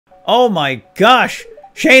Oh my gosh!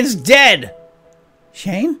 Shane's dead!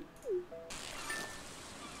 Shane?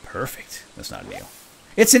 Perfect. That's not an eel.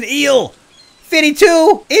 It's an eel!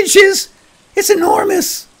 52 inches! It's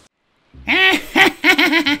enormous!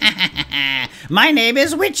 My name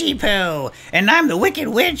is Witchy Poo, and I'm the Wicked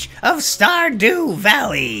Witch of Stardew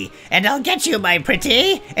Valley. And I'll get you, my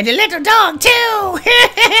pretty, and your little dog, too!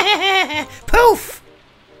 Poof!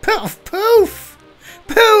 Poof, poof!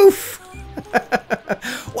 Poof!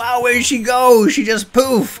 Wow, where'd she go? She just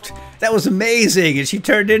poofed. That was amazing, and she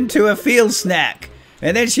turned into a field snack.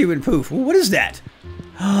 And then she would poof. What is that?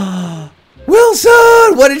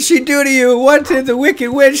 Wilson! What did she do to you? What did the Wicked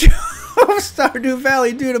Witch of Stardew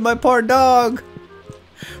Valley do to my poor dog?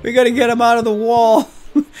 We gotta get him out of the wall.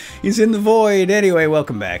 He's in the void. Anyway,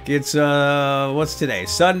 welcome back. It's, what's today?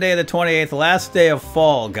 Sunday the 28th, last day of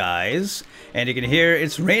fall, guys. And you can hear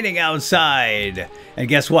it's raining outside. And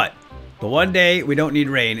guess what? The one day we don't need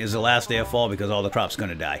rain is the last day of fall because all the crops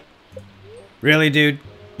gonna die. Really, dude?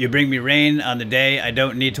 You bring me rain on the day I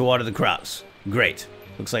don't need to water the crops. Great.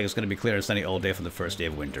 Looks like it's gonna be clear and sunny all day for the first day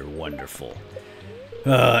of winter. Wonderful.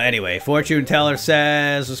 Anyway, fortune teller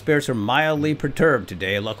says the spirits are mildly perturbed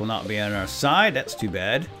today. Luck will not be on our side. That's too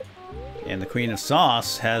bad. And the Queen of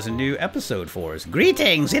Sauce has a new episode for us.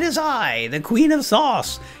 Greetings, it is I, the Queen of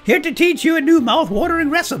Sauce, here to teach you a new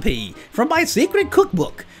mouth-watering recipe from my secret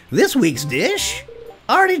cookbook. This week's dish,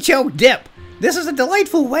 artichoke dip. This is a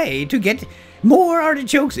delightful way to get more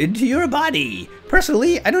artichokes into your body.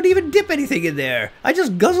 Personally, I don't even dip anything in there. I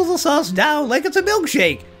just guzzle the sauce down like it's a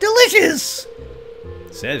milkshake. Delicious!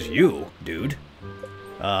 Says you, dude.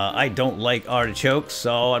 I don't like artichokes,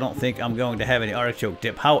 so I don't think I'm going to have any artichoke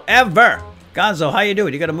dip. However, Gonzo, how you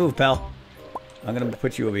doing? You gotta move, pal. I'm gonna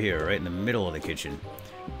put you over here, right in the middle of the kitchen.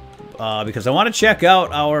 Because I want to check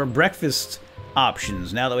out our breakfast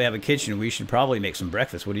options. Now that we have a kitchen, we should probably make some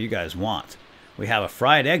breakfast. What do you guys want? We have a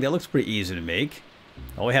fried egg. That looks pretty easy to make.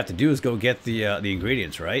 All we have to do is go get the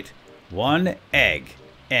ingredients, right? 1 egg,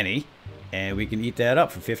 any, and we can eat that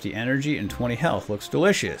up for 50 energy and 20 health. Looks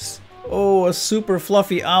delicious. Oh, a super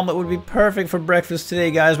fluffy omelet would be perfect for breakfast today,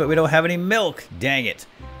 guys, but we don't have any milk. Dang it.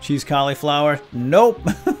 Cheese cauliflower? Nope.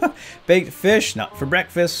 Baked fish? Not for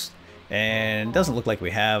breakfast. And doesn't look like we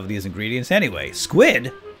have these ingredients anyway.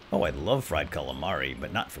 Squid? Oh, I'd love fried calamari,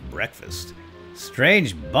 but not for breakfast.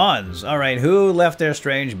 Strange buns. Alright, who left their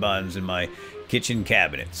strange buns in my kitchen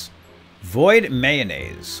cabinets? Void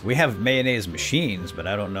mayonnaise. We have mayonnaise machines, but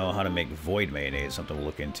I don't know how to make void mayonnaise. Something to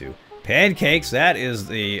look into. Pancakes. That is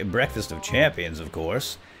the breakfast of champions, of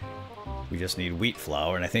course. We just need wheat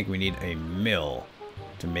flour, and I think we need a mill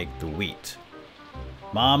to make the wheat.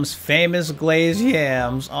 Mom's famous glazed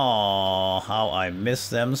yams. Aw, how I miss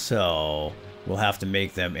them so. We'll have to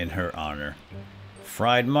make them in her honor.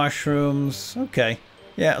 Fried mushrooms. Okay.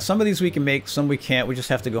 Yeah, some of these we can make, some we can't. We just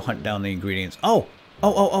have to go hunt down the ingredients. Oh,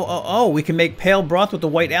 we can make pale broth with the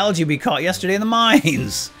white algae we caught yesterday in the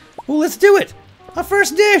mines. Well, let's do it. Our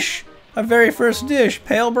first dish. Our very first dish,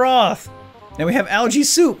 pale broth. And we have algae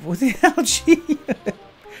soup with the algae.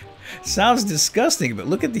 Sounds disgusting, but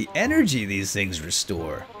look at the energy these things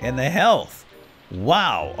restore. And the health.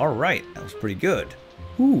 Wow, alright, that was pretty good.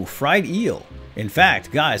 Ooh, fried eel. In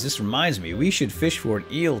fact, guys, this reminds me, we should fish for an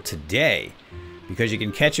eel today. Because you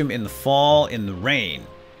can catch them in the fall in the rain.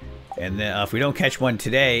 And then, if we don't catch one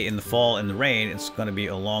today in the fall in the rain, it's going to be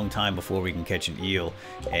a long time before we can catch an eel.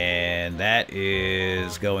 And that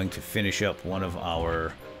is going to finish up one of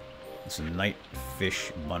our... It's a night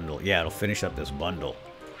fish bundle. Yeah, it'll finish up this bundle.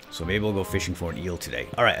 So maybe we'll go fishing for an eel today.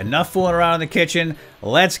 Alright, enough fooling around in the kitchen.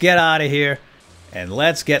 Let's get out of here. And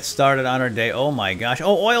let's get started on our day. Oh my gosh.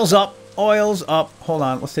 Oh, oil's up. Oil's up. Hold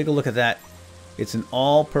on. Let's take a look at that. It's an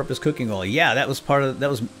all-purpose cooking oil. Yeah, that was part of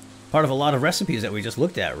a lot of recipes that we just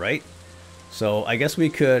looked at, right? So I guess we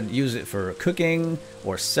could use it for cooking,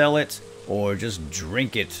 or sell it, or just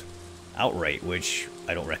drink it outright, which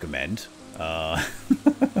I don't recommend.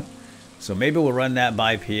 So maybe we'll run that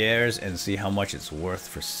by Pierre's and see how much it's worth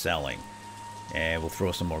for selling. And we'll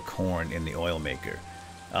throw some more corn in the oil maker.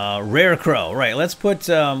 Rare Crow. Right, let's put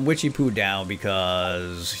Witchy Poo down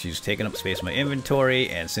because she's taking up space in my inventory,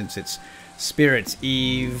 and since it's Spirit's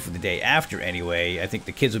Eve, the day after anyway, I think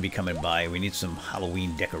the kids will be coming by. We need some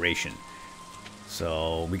Halloween decoration.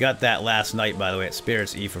 So, we got that last night, by the way, at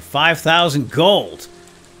Spirit's Eve for 5,000 gold!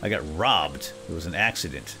 I got robbed. It was an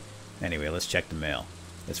accident. Anyway, let's check the mail.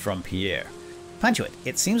 It's from Pierre. Punchwood,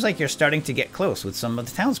 it seems like you're starting to get close with some of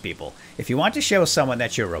the townspeople. If you want to show someone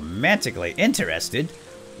that you're romantically interested,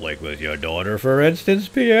 like with your daughter, for instance,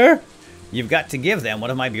 Pierre, you've got to give them one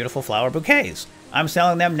of my beautiful flower bouquets. I'm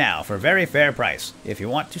selling them now for a very fair price. If you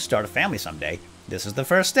want to start a family someday, This is the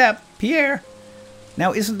first step, Pierre.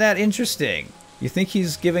 Now, isn't that interesting? You think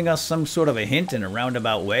he's giving us some sort of a hint in a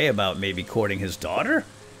roundabout way about maybe courting his daughter?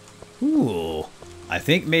 Ooh, I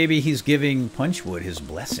think maybe he's giving Punchwood his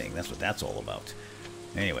blessing. That's what that's all about.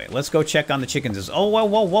 Anyway, let's go check on the chickens. Oh, whoa,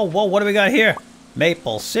 whoa, whoa, whoa, what do we got here?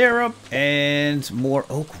 Maple syrup and more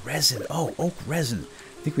oak resin. Oh, oak resin.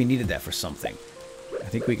 I think we needed that for something. I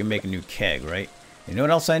think we can make a new keg, right? You know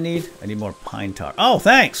what else I need? I need more pine tar. Oh,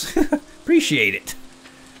 thanks. Appreciate it.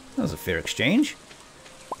 That was a fair exchange.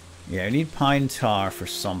 Yeah, I need pine tar for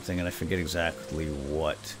something, and I forget exactly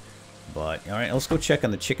what. But, alright, let's go check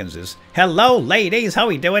on the chickens. Hello, ladies! How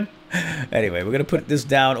we doing? Anyway, we're going to put this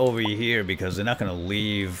down over here because they're not going to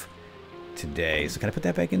leave today. So can I put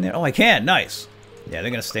that back in there? Oh, I can! Nice! Yeah,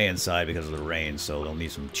 they're going to stay inside because of the rain, so they'll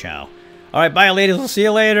need some chow. Alright, bye, ladies. We'll see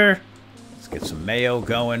you later. Let's get some mayo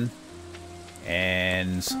going.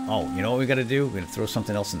 And, oh, you know what we got to do? We're going to throw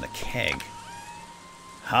something else in the keg.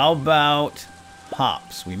 How about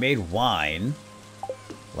hops? We made wine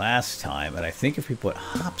last time, and I think if we put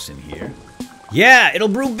hops in here... Yeah, it'll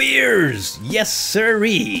brew beers! Yes,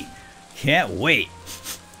 sirree! Can't wait.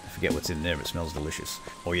 I forget what's in there, but it smells delicious.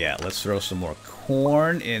 Oh yeah, let's throw some more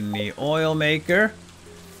corn in the oil maker.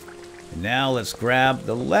 And now let's grab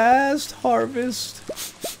the last harvest.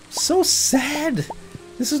 So sad!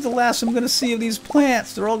 This is the last I'm gonna see of these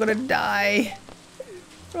plants. They're all gonna die.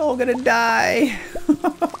 They're all gonna die.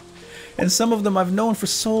 And some of them I've known for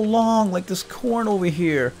so long, like this corn over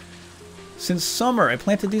here. Since summer. I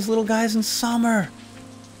planted these little guys in summer.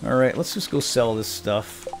 Alright, let's just go sell this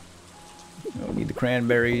stuff. We need the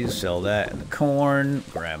cranberries, sell that, and the corn.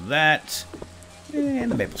 Grab that.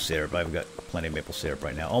 And the maple syrup. I've got plenty of maple syrup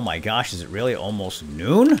right now. Oh my gosh, is it really almost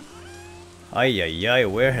noon? Ay, ay, ay,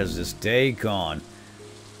 where has this day gone?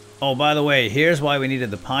 Oh, by the way, here's why we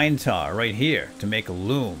needed the pine tar right here to make a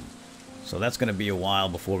loom. So that's going to be a while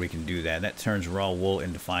before we can do that. That turns raw wool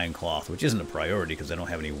into fine cloth, which isn't a priority because I don't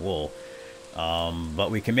have any wool.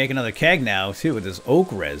 But we can make another keg now, too, with this oak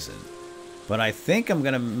resin. But I think I'm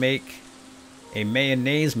going to make a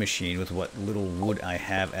mayonnaise machine with what little wood I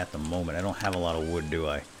have at the moment. I don't have a lot of wood, do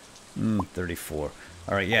I? 34.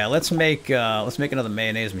 All right, yeah, let's make another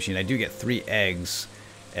mayonnaise machine. I do get 3 eggs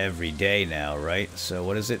every day now, right? So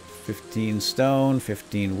what is it? 15 stone,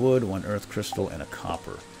 15 wood, 1 earth crystal, and a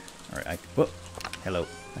copper. All right, hello.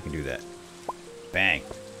 I can do that. Bang.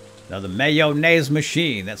 Now the mayonnaise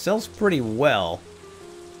machine. That sells pretty well.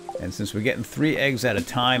 And since we're getting 3 eggs at a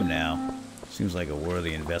time now, seems like a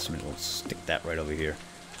worthy investment. We'll stick that right over here.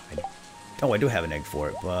 I do have an egg for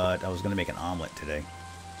it, but I was going to make an omelet today.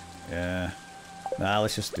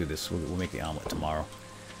 Let's just do this. We'll make the omelet tomorrow.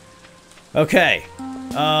 Okay.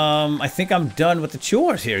 I think I'm done with the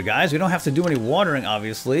chores here, guys. We don't have to do any watering,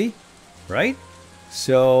 obviously. Right?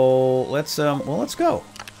 So, let's go.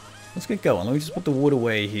 Let's get going. Let me just put the wood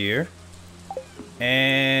away here.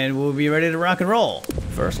 And we'll be ready to rock and roll.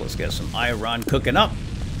 First, let's get some iron cooking up.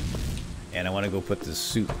 And I want to go put this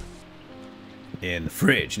soup in the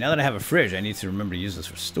fridge. Now that I have a fridge, I need to remember to use this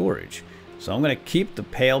for storage. So I'm going to keep the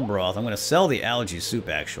pale broth. I'm going to sell the algae soup,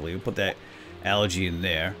 actually. We'll put that algae in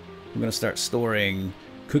there. I'm going to start storing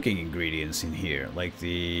cooking ingredients in here. Like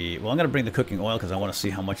I'm going to bring the cooking oil because I want to see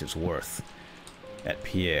how much it's worth at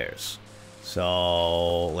Pierre's.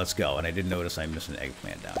 So, let's go. And I did notice I missed an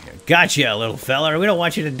eggplant down here. Gotcha, little fella. We don't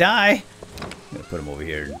want you to die. I'm going to put him over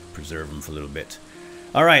here and preserve him for a little bit.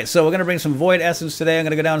 Alright, so we're going to bring some void essence today. I'm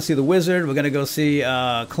going to go down and see the wizard. We're going to go see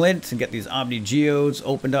Clint and get these omni geodes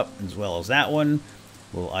opened up as well as that one.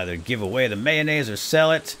 We'll either give away the mayonnaise or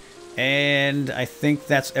sell it. And I think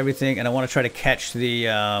that's everything. And I want to try to catch the...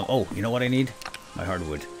 oh, you know what I need? My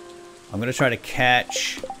hardwood. I'm going to try to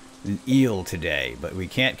catch an eel today. But we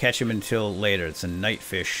can't catch him until later. It's a night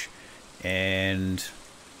fish. And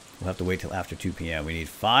we'll have to wait till after 2 p.m. We need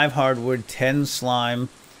 5 hardwood, 10 slime,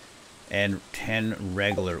 and 10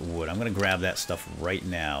 regular wood. I'm going to grab that stuff right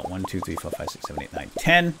now. 1, 2, 3, 4, 5, 6, 7, 8, 9,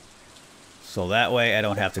 10. So that way I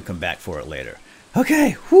don't have to come back for it later.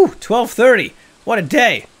 Okay, whew, 12:30. What a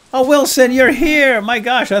day. Oh, Wilson, you're here. My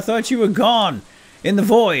gosh, I thought you were gone in the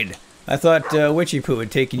void. I thought Witchy Poo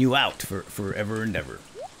had taken you out for forever and ever.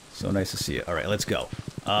 So nice to see you. All right, let's go.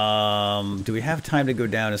 Do we have time to go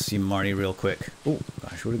down and see Marnie real quick? Oh,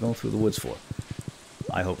 gosh, what are we going through the woods for?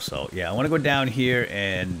 I hope so. Yeah, I want to go down here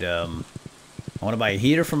and I want to buy a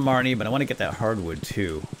heater from Marnie, but I want to get that hardwood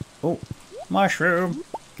too. Oh, mushroom.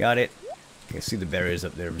 Got it. Okay, see the berries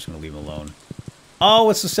up there. I'm just going to leave them alone.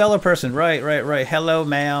 Oh, it's the seller person. Right. Hello,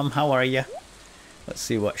 ma'am. How are you? Let's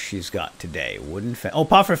see what she's got today. Wooden oh,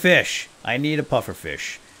 pufferfish. I need a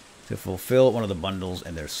pufferfish to fulfill one of the bundles,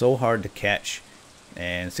 and they're so hard to catch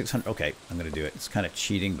And 600. Okay, I'm going to do it. It's kind of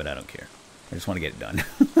cheating, but I don't care. I just want to get it done.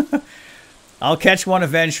 I'll catch one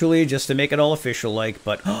eventually just to make it all official like,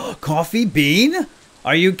 but coffee bean?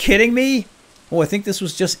 Are you kidding me? Oh, I think this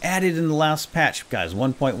was just added in the last patch, guys.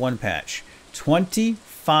 1.1 patch.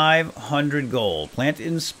 2,500 gold. Plant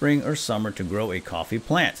in spring or summer to grow a coffee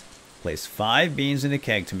plant. Place 5 beans in a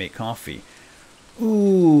keg to make coffee.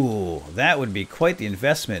 Ooh, that would be quite the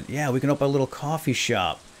investment. Yeah, we can open a little coffee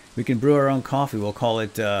shop. We can brew our own coffee. We'll call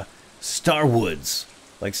it Starwoods.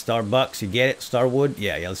 Like Starbucks, you get it? Starwood?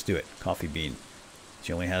 Yeah, let's do it. Coffee bean.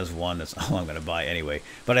 She only has one. That's all I'm going to buy anyway.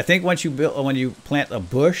 But I think once when you plant a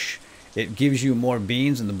bush, it gives you more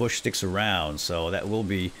beans and the bush sticks around. So that will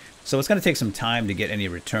be... So it's going to take some time to get any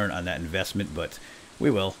return on that investment, but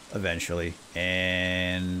we will eventually.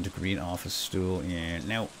 And green office stool. And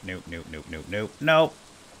nope.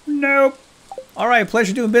 All right,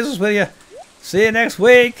 pleasure doing business with you. See you next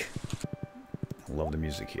week. I love the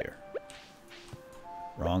music here.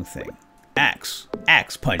 Wrong thing. Axe,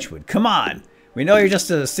 Punchwood. Come on. We know you're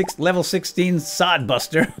just a level 16 sod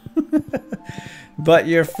buster. But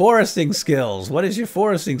your foresting skills. What is your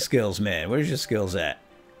foresting skills, man? Where's your skills at?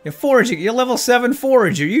 You're foraging. You're level 7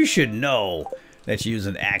 forager. You should know that you use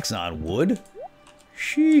an axe on wood.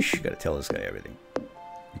 Sheesh. Gotta tell this guy everything.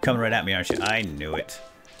 You're coming right at me, aren't you? I knew it.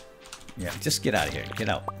 Yeah, just get out of here. Get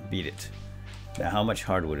out. Beat it. Now, how much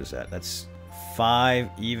hardwood is that? That's 5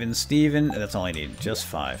 even Steven. That's all I need. Just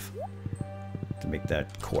 5 to make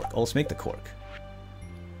that cork. Oh, let's make the cork.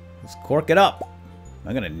 Let's cork it up.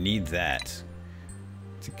 I'm gonna need that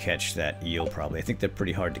to catch that eel probably. I think they're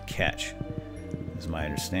pretty hard to catch, is my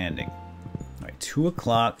understanding. All right, 2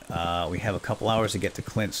 o'clock. We have a couple hours to get to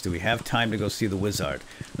Clint's. Do we have time to go see the wizard?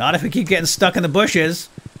 Not if we keep getting stuck in the bushes.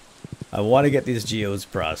 I want to get these geodes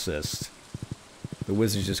processed. The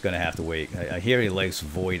wizard's just going to have to wait. I hear he likes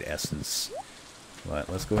void essence. But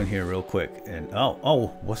let's go in here real quick. And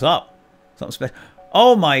oh, what's up? Something special.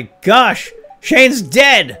 Oh my gosh! Shane's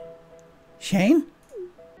dead! Shane?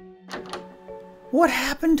 What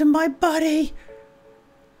happened to my buddy?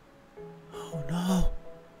 Oh no.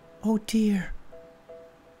 Oh dear.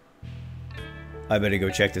 I better go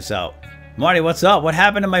check this out. Marty, what's up? What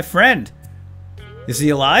happened to my friend? Is he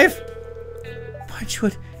alive?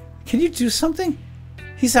 Punchwood, can you do something?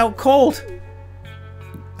 He's out cold.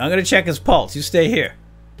 I'm gonna check his pulse. You stay here.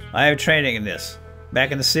 I have training in this.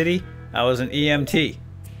 Back in the city, I was an EMT.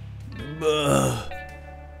 Ugh.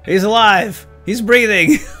 He's alive. He's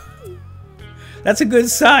breathing. That's a good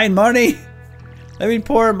sign, Marty. Let me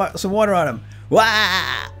pour some water on him.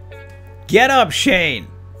 Wah! Get up, Shane.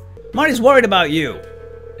 Marty's worried about you.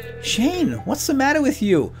 Shane, what's the matter with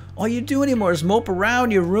you? All you do anymore is mope around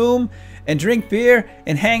your room and drink beer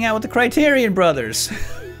and hang out with the Criterion brothers.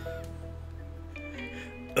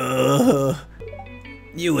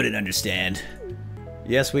 You wouldn't understand.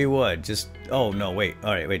 Yes, we would. Just... Oh, no, wait.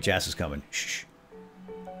 Alright, wait, Jas is coming. Shh.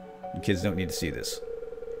 The kids don't need to see this.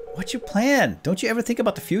 What's your plan? Don't you ever think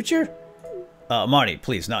about the future? Marty,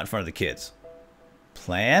 please, not in front of the kids.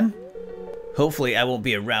 Plan? Hopefully I won't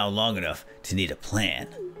be around long enough to need a plan.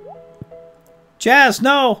 Jas,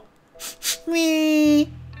 no!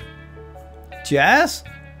 Me. Jas?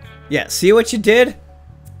 Yeah, see what you did?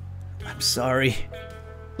 I'm sorry.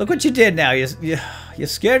 Look what you did now. You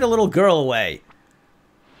scared a little girl away.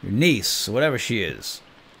 Your niece, whatever she is.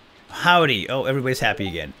 Howdy. Oh, everybody's happy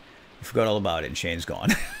again. I forgot all about it and Shane's gone.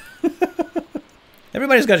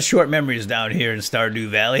 Everybody's got short memories down here in Stardew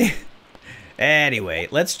Valley. Anyway,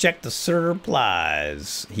 let's check the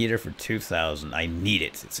supplies. Heater for 2,000. I need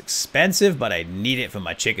it. It's expensive, but I need it for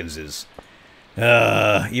my chickenses.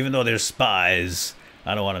 Even though they're spies,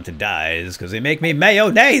 I don't want them to die because they make me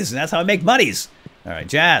mayonnaise, and that's how I make monies. All right,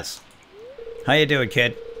 Jas. How you doing,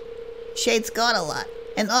 kid? Shane's gone a lot,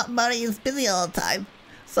 and Aunt Marty is busy all the time,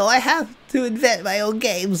 so I have to invent my own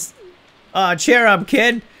games. Aw, cheer up,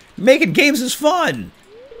 kid. Making games is fun.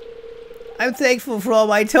 I'm thankful for all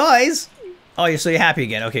my toys. Oh, so you're happy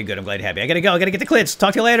again. Okay, good. I'm glad you're happy. I gotta go. I gotta get the clits.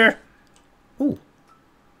 Talk to you later. Ooh.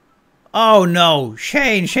 Oh, no.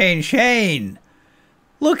 Shane.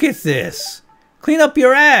 Look at this. Clean up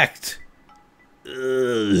your act.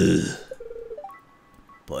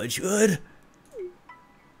 Punchwood?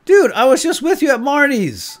 Dude, I was just with you at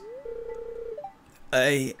Marty's.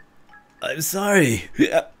 I'm sorry.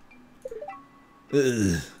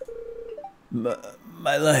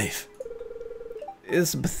 My life.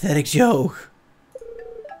 It's a pathetic joke.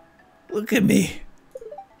 Look at me.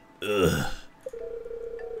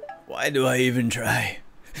 Why do I even try?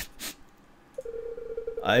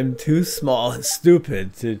 I'm too small and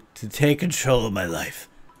stupid to take control of my life.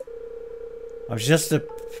 I'm just a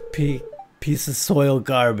piece of soil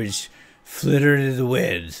garbage flittered in the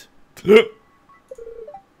wind.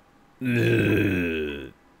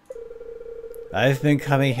 I've been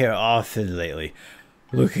coming here often lately,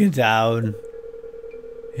 looking down.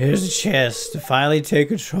 Here's a chance to finally take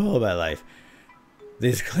control of my life.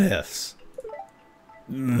 These cliffs.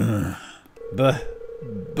 But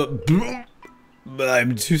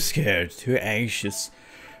I'm too scared, too anxious.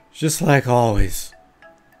 Just like always.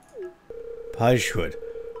 Punchwood.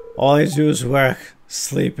 All I do is work,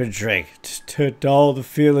 sleep, and drink to dull the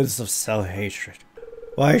feelings of self-hatred.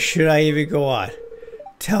 Why should I even go on?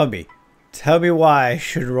 Tell me why I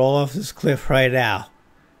should roll off this cliff right now.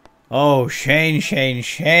 Oh, Shane.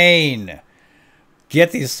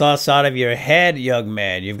 Get these thoughts out of your head, young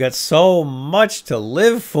man. You've got so much to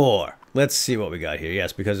live for. Let's see what we got here.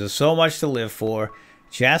 Yes, because there's so much to live for.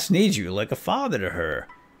 Jas needs you like a father to her.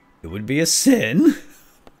 It would be a sin.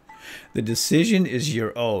 The decision is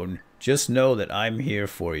your own. Just know that I'm here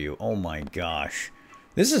for you. Oh my gosh.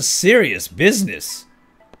 This is serious business.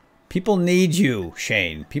 People need you,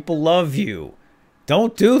 Shane. People love you.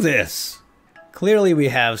 Don't do this. Clearly we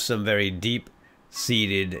have some very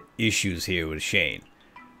deep-seated issues here with Shane.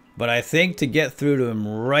 But I think to get through to him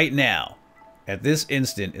right now, at this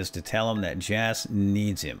instant, is to tell him that Jas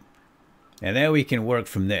needs him. And then we can work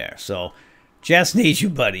from there. So, Jas needs you,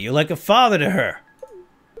 buddy. You're like a father to her.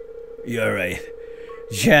 You're right.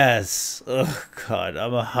 Jas. Oh, God.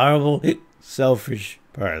 I'm a horrible, selfish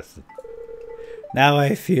person. Now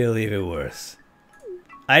I feel even worse.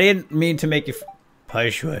 I didn't mean to make you...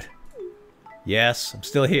 Punchwood. Yes, I'm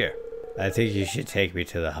still here. I think you should take me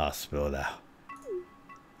to the hospital now.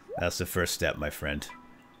 That's the first step, my friend.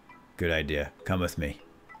 Good idea. Come with me.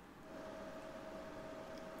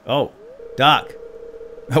 Oh, Doc.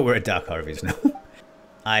 Oh, we're at Doc Harvey's now.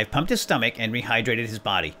 I've pumped his stomach and rehydrated his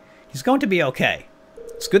body. He's going to be okay.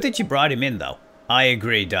 It's good that you brought him in, though. I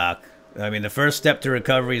agree, Doc. I mean, the first step to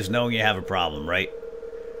recovery is knowing you have a problem, right?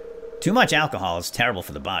 Too much alcohol is terrible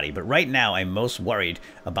for the body, but right now I'm most worried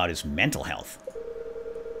about his mental health.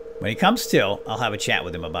 When he comes to, I'll have a chat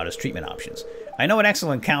with him about his treatment options. I know an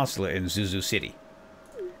excellent counselor in Zuzu City.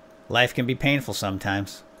 Life can be painful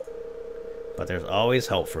sometimes, but there's always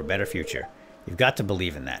hope for a better future. You've got to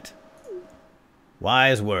believe in that.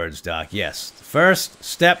 Wise words, Doc. Yes, the first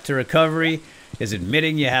step to recovery is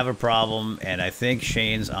admitting you have a problem, and I think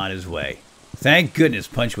Shane's on his way. Thank goodness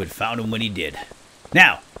Punchwood found him when he did.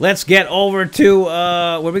 Now, let's get over to, where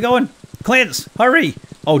are we going? Clint's, hurry!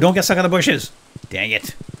 Oh, don't get stuck on the bushes. Dang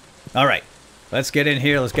it. All right, let's get in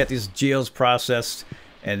here. Let's get these geos processed,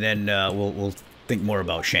 and then we'll think more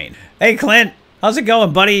about Shane. Hey, Clint, how's it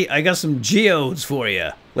going, buddy? I got some geodes for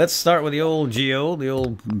you. Let's start with the old geo, the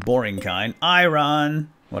old boring kind. Iron,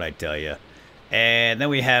 what'd I tell you? And then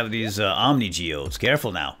we have these Omni geodes.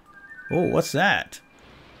 Careful now. Oh, what's that?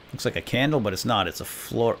 Looks like a candle, but it's not. It's a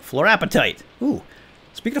fluorapatite. Ooh,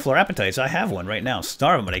 speaking of fluorapatites, I have one right now.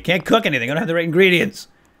 Starving, but I can't cook anything. I don't have the right ingredients.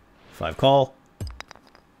 5 call.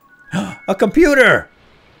 A computer!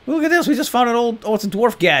 Look at this. We just found an old... Oh, it's a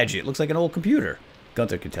dwarf gadget. Looks like an old computer.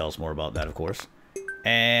 Gunther can tell us more about that, of course.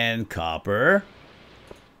 And copper.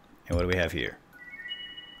 And what do we have here?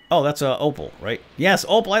 Oh, that's a opal, right? Yes,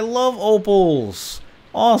 opal. I love opals.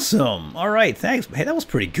 Awesome. All right, thanks. Hey, that was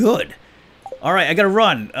pretty good. All right, I gotta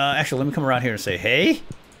run. Actually, let me come around here and say, hey,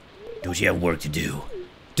 don't you have work to do?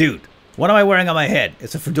 Dude, what am I wearing on my head?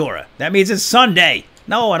 It's a fedora. That means it's Sunday.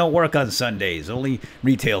 No, I don't work on Sundays. Only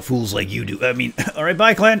retail fools like you do. I mean, all right,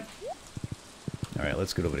 bye, Clint. All right,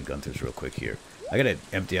 let's get over to Gunther's real quick here. I gotta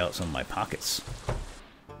empty out some of my pockets.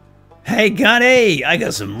 Hey, Gunny, I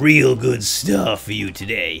got some real good stuff for you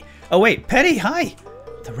today. Oh, wait, Petty, hi.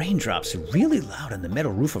 The raindrops are really loud on the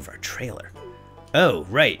metal roof of our trailer. Oh,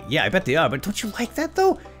 right. Yeah, I bet they are, but don't you like that,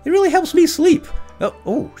 though? It really helps me sleep.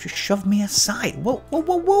 Oh, she shoved me aside. Whoa.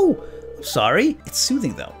 I'm sorry. It's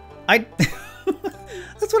soothing, though.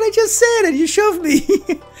 That's what I just said, and you shoved me.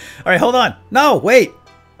 All right, hold on. No, wait.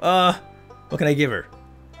 What can I give her?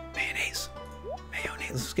 Mayonnaise.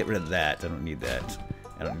 Let's get rid of that. I don't need that.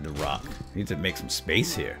 I don't need the rock. I need to make some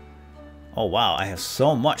space here. Oh, wow. I have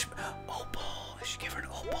so much. Opal. I should give her an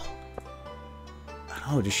opal. I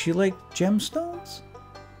don't know. Does she like gemstones?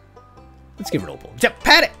 Let's give her an opal.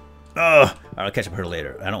 Pat it! Ugh. All right, I'll catch up with her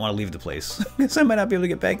later. I don't want to leave the place because I might not be able to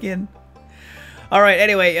get back in. All right,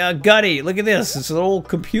 anyway, Gutty, look at this. It's an old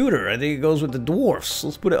computer. I think it goes with the dwarfs.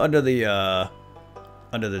 Let's put it under the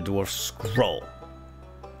dwarf scroll.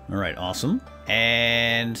 All right, awesome.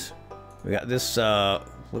 And we got this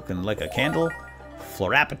looking like a candle,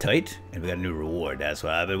 fluorapatite, and we got a new reward. That's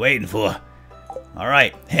what I've been waiting for. All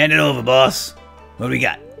right, hand it over, boss. What do we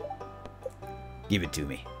got? Give it to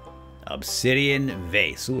me. Obsidian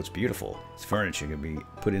vase. Ooh, it's beautiful. It's furniture can be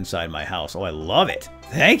put inside my house. Oh, I love it.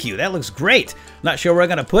 Thank you. That looks great. Not sure where I'm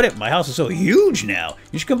going to put it. My house is so huge now.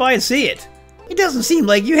 You should come by and see it. It doesn't seem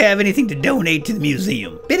like you have anything to donate to the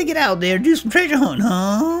museum. Better get out there and do some treasure hunt,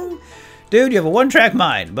 huh? Dude, you have a one-track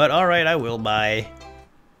mind. But alright, I will buy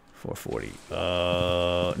 440.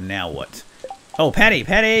 Now what? Oh, Penny,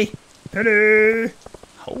 Penny! Penny!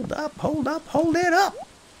 Hold up, hold up, hold it up!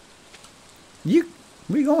 Where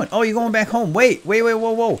are you going? Oh, you're going back home. Wait,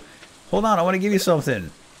 whoa. Hold on, I want to give you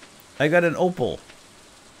something. I got an opal.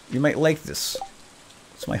 You might like this.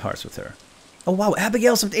 It's my hearts with her. Oh, wow,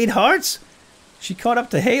 Abigail's up to 8 hearts? She caught up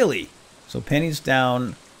to Haley. So Penny's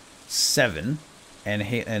down 7,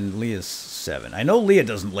 and Leah's 7. I know Leah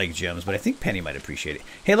doesn't like gems, but I think Penny might appreciate it.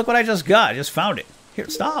 Hey, look what I just got. I just found it. Here,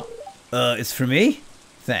 stop. It's for me?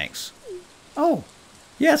 Thanks. Oh,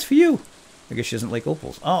 yeah, it's for you. I guess she doesn't like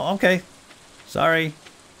opals. Oh, okay. Sorry.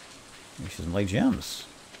 She doesn't like gems.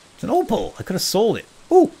 It's an opal. I could have sold it.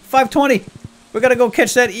 Ooh, 5:20. We gotta go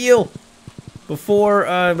catch that eel before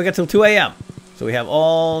we get till 2 a.m. So we have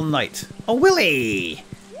all night. Oh, Willie!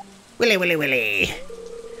 Willie.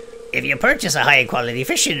 If you purchase a high-quality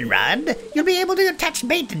fishing rod, you'll be able to attach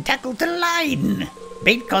bait and tackle to the line.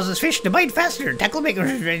 Bait causes fish to bite faster. Tackle makes...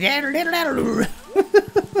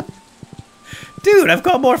 Dude, I've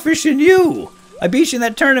caught more fish than you. I beat you in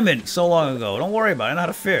that tournament so long ago. Don't worry about it. I know how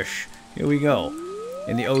to fish. Here we go.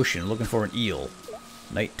 In the ocean, looking for an eel.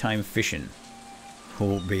 Nighttime fishing.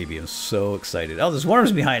 Oh, baby, I'm so excited. Oh, there's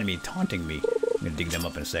worms behind me, taunting me. I'm going to dig them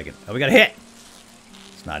up in a second. Oh, we got a hit.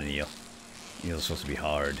 It's not an eel. Eel's supposed to be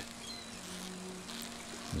hard.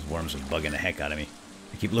 Those worms are bugging the heck out of me.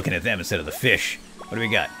 I keep looking at them instead of the fish. What do we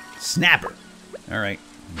got? Snapper. All right.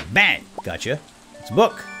 Bang. Gotcha. It's a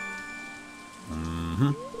book.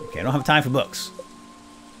 Okay, I don't have time for books.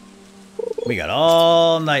 We got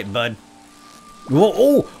all night, bud.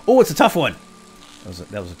 Whoa, oh, it's a tough one.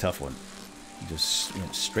 That was a tough one. Just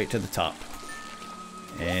went straight to the top.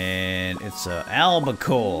 And it's a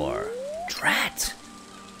albacore. Drat.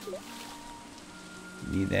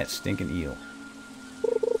 Need that stinking eel.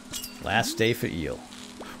 Last day for eel.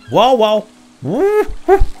 Whoa.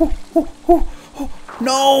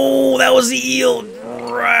 No, that was the eel.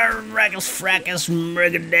 Rackus, frackus,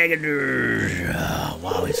 mrigadagadur. Oh,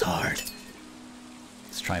 wow, he's hard.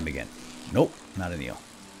 Let's try him again. Nope, not an eel.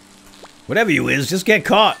 Whatever you is, just get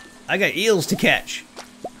caught. I got eels to catch.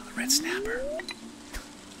 Another red snapper.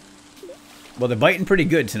 Well, they're biting pretty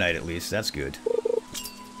good tonight, at least. That's good.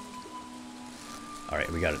 Alright,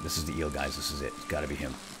 we got it. This is the eel, guys. This is it. It's got to be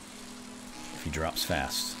him. If he drops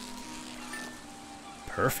fast.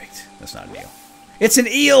 Perfect. That's not an eel. It's an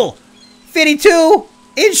eel! 52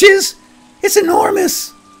 inches! It's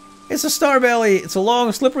enormous! It's a starbelly. It's a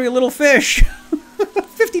long, slippery little fish.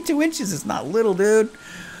 52 inches is not little, dude.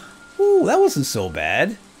 Ooh, that wasn't so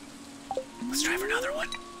bad. Let's try for another one.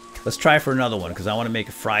 Let's try for another one, because I want to make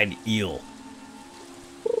a fried eel.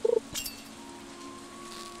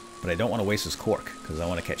 But I don't want to waste his cork, because I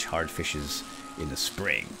want to catch hard fishes in the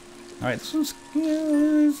spring. Alright, this one's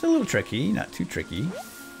it's a little tricky, not too tricky.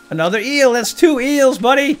 Another eel! That's 2 eels,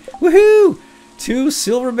 buddy! Woohoo! 2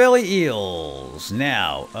 silver belly eels.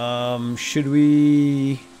 Now, should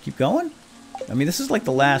we keep going? I mean, this is like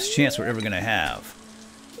the last chance we're ever going to have.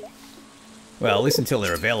 Well, at least until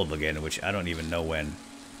they're available again, which I don't even know when.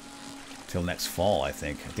 Till next fall, I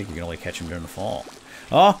think. I think you can only catch them during the fall.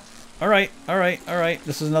 Oh! Alright.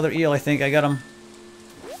 This is another eel, I think. I got him.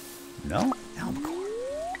 No? Albacore.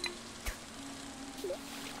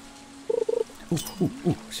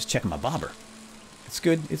 Ooh. Just checking my bobber. It's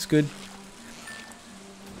good.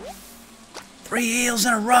 3 eels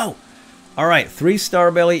in a row! Alright, 3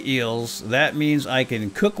 starbelly eels. That means I can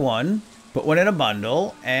cook one, put one in a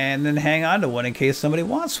bundle, and then hang on to one in case somebody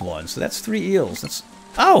wants one. So that's 3 eels. That's...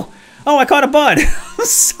 Oh! Oh, I caught a bud!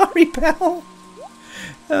 Sorry, pal!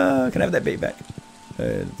 Can I have that bait back? I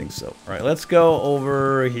don't think so. Alright, let's go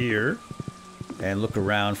over here and look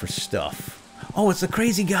around for stuff. Oh, it's the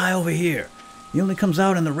crazy guy over here. He only comes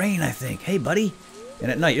out in the rain, I think. Hey, buddy. And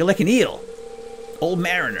at night, you're like an eel. Old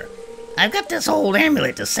mariner. I've got this old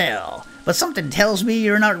amulet to sell, but something tells me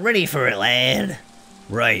you're not ready for it, lad.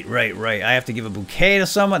 Right. I have to give a bouquet to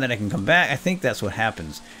someone, then I can come back. I think that's what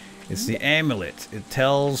happens. It's the amulet. It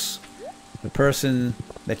tells the person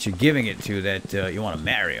that you're giving it to that you want to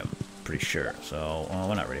marry him. Pretty sure. So,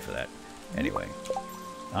 we're not ready for that. Anyway,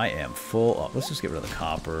 I am full up. Let's just get rid of the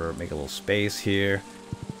copper, make a little space here.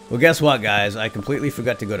 Well, guess what, guys? I completely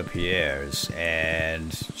forgot to go to Pierre's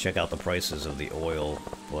and check out the prices of the oil.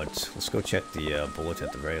 But let's go check the bulletin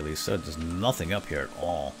at the very least. So there's nothing up here at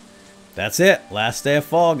all. That's it. Last day of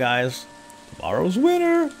fall, guys. Tomorrow's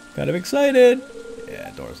winter. Kind of excited.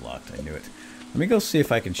 Yeah, door's locked. I knew it. Let me go see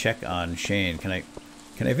if I can check on Shane. Can I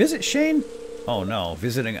visit Shane? Oh no,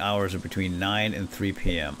 visiting hours are between 9 and 3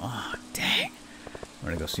 p.m. Oh, dang. I'm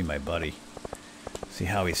gonna go see my buddy. See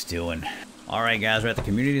how he's doing. Alright guys, we're at the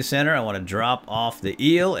community center. I want to drop off the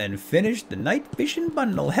eel and finish the night fishing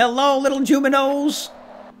bundle. Hello, little Juminos!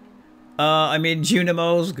 I mean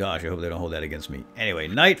Junimos. Gosh, I hope they don't hold that against me. Anyway,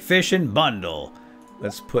 night fishing bundle.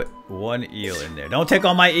 Let's put one eel in there. Don't take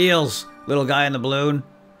all my eels, little guy in the balloon.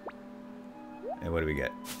 And what do we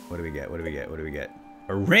get? What do we get? What do we get? What do we get?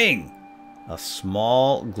 A ring! A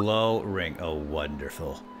small glow ring. Oh,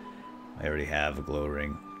 wonderful. I already have a glow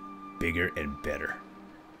ring. Bigger and better.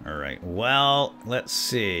 Alright, well, let's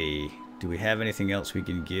see. Do we have anything else we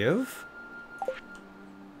can give?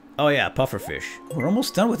 Oh yeah, pufferfish. We're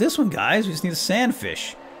almost done with this one, guys. We just need a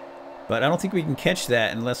sandfish. But I don't think we can catch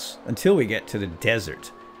that until we get to the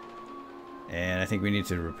desert. And I think we need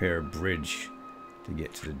to repair a bridge to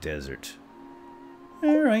get to the desert.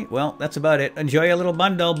 Alright, well, that's about it. Enjoy your little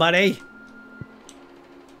bundle, buddy.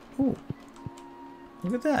 Ooh.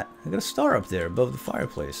 Look at that. I got a star up there above the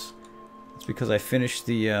fireplace. It's because I finished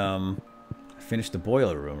the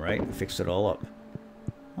boiler room, right? I fixed it all up.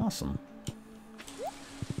 Awesome.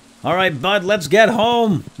 Alright, bud, let's get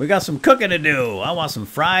home. We got some cooking to do. I want some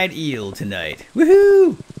fried eel tonight.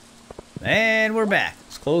 Woohoo! And we're back.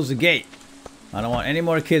 Let's close the gate. I don't want any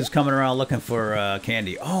more kids coming around looking for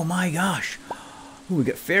candy. Oh my gosh. Ooh, we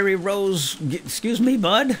got Fairy Rose. Excuse me,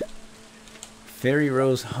 bud. Fairy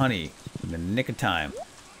Rose honey. In the nick of time.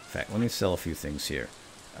 In fact, let me sell a few things here.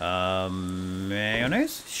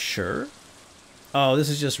 Mayonnaise? Sure. Oh, this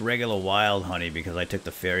is just regular wild honey because I took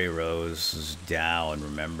the Fairy Roses down,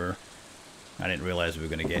 remember? I didn't realize we were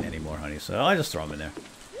going to get any more honey, so I'll just throw them in there.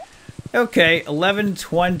 Okay,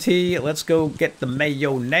 11:20. Let's go get the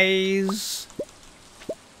mayonnaise.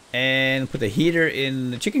 And put the heater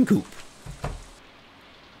in the chicken coop.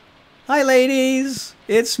 Hi, ladies.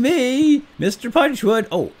 It's me, Mr. Punchwood.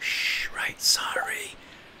 Oh, shh, right, sorry.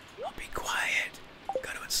 I'll be quiet.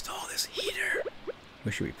 Got to install this heater.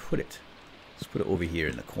 Where should we put it? Let's put it over here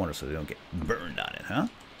in the corner so they don't get burned on it, huh?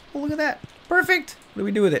 Oh, look at that. Perfect. What do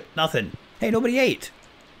we do with it? Nothing. Hey, nobody ate.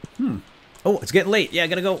 Oh, it's getting late. Yeah,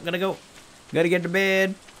 gotta go. Gotta get to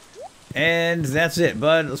bed. And that's it,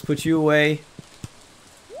 bud. Let's put you away.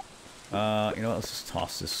 You know what? Let's just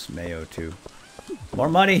toss this mayo, too. More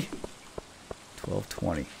money.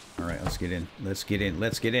 12:20. All right, let's get in. Let's get in.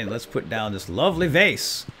 Let's get in. Let's put down this lovely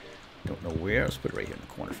vase. Don't know where. Let's put it right here in the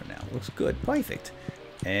corner for now. Looks good. Perfect.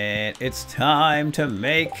 And it's time to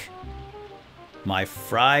make my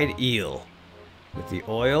fried eel with the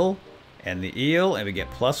oil and the eel, and we get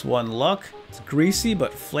 +1 luck. It's greasy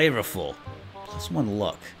but flavorful. +1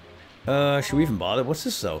 luck. Should we even bother? What's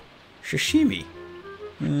this though? Sashimi.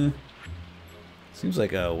 Seems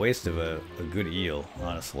like a waste of a good eel,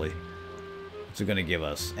 honestly. What's it gonna give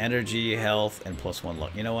us? Energy, health, and +1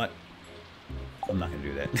 luck. You know what? I'm not gonna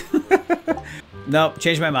do that. Nope,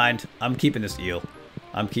 changed my mind. I'm keeping this eel.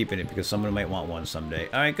 I'm keeping it because someone might want one someday.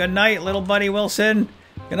 Alright, good night, little buddy Wilson.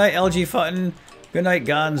 Good night, LG Futton. Good night,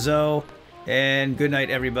 Gonzo. And good night,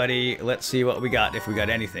 everybody. Let's see what we got, if we got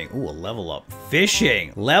anything. Ooh, a level up.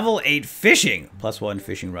 Fishing. Level 8 fishing. +1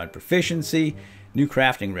 fishing rod proficiency. New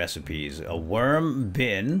crafting recipes. A worm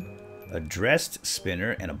bin, a dressed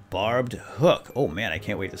spinner, and a barbed hook. Oh man, I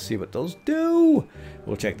can't wait to see what those do.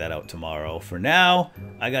 We'll check that out tomorrow. For now,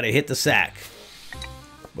 I gotta hit the sack.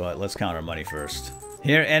 But let's count our money first.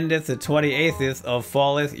 Here endeth the 28th of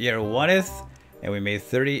falleth, year 1th, and we made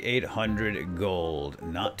 3,800 gold.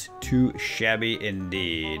 Not too shabby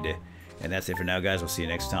indeed. And that's it for now, guys. We'll see you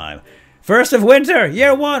next time. First of winter,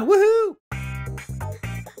 year 1. Woohoo!